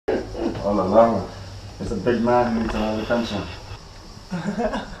Oh la la. It's a big man who needs a lot of attention.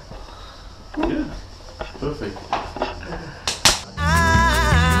 Yeah, perfect.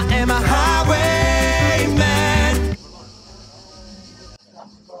 I am a highwayman.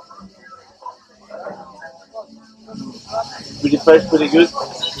 Pretty fresh, pretty good.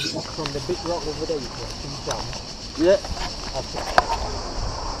 From the big rock over there, you can jump. Yeah.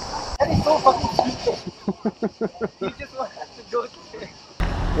 That is so fucking stupid. You just want to go there.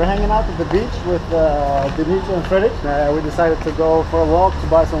 We're hanging out at the beach with Dimitri and Fredrik. We decided to go for a walk to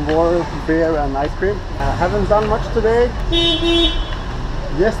buy some water, beer and ice cream. Haven't done much today.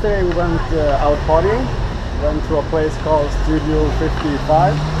 Yesterday we went out partying. Went to a place called Studio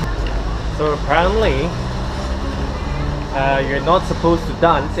 55. So apparently, you're not supposed to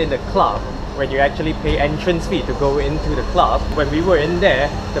dance in the club when you actually pay entrance fee to go into the club. When we were in there,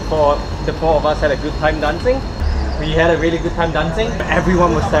 the four of us had a good time dancing. We had a really good time dancing.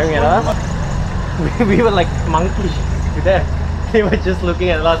 Everyone was staring at us. We were like monkeys to them. They were just looking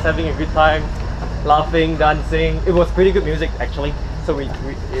at us having a good time, laughing, dancing. It was pretty good music actually. So it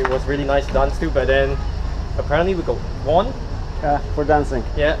was really nice to dance to, but then apparently we got warned. For dancing.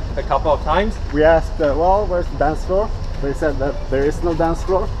 Yeah, a couple of times. We asked, well, where's the dance floor? They said that there is no dance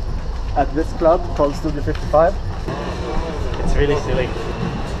floor at this club called Studio 55. It's really silly.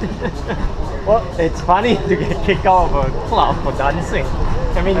 Well, It's funny to get kicked out of a club for dancing.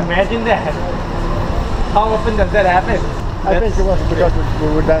 I mean, imagine that. How often does that happen? I think it was because we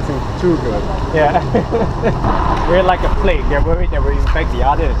were dancing too good. Yeah. We're like a plague. They're worried that we infect the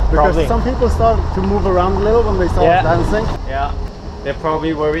others. Because Probably. some people started to move around a little when they saw us dancing. Yeah. They're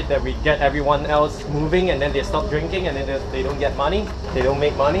probably worried that we get everyone else moving and then they stop drinking and then they don't get money. They don't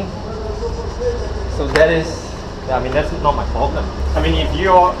make money. So that is, I mean, that's not my problem. I mean, if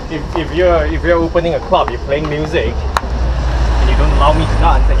you're opening a club, you're playing music, and you don't allow me to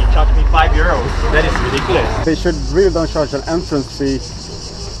dance, and you charge me €5, that is ridiculous. They should really don't charge an entrance fee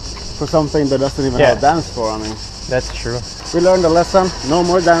for something that doesn't even have a dance floor. I mean, That's true. we learned a lesson. No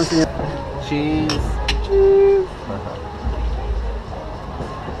more dancing. Cheese.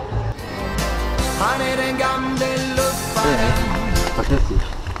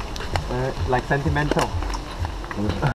 Like sentimental.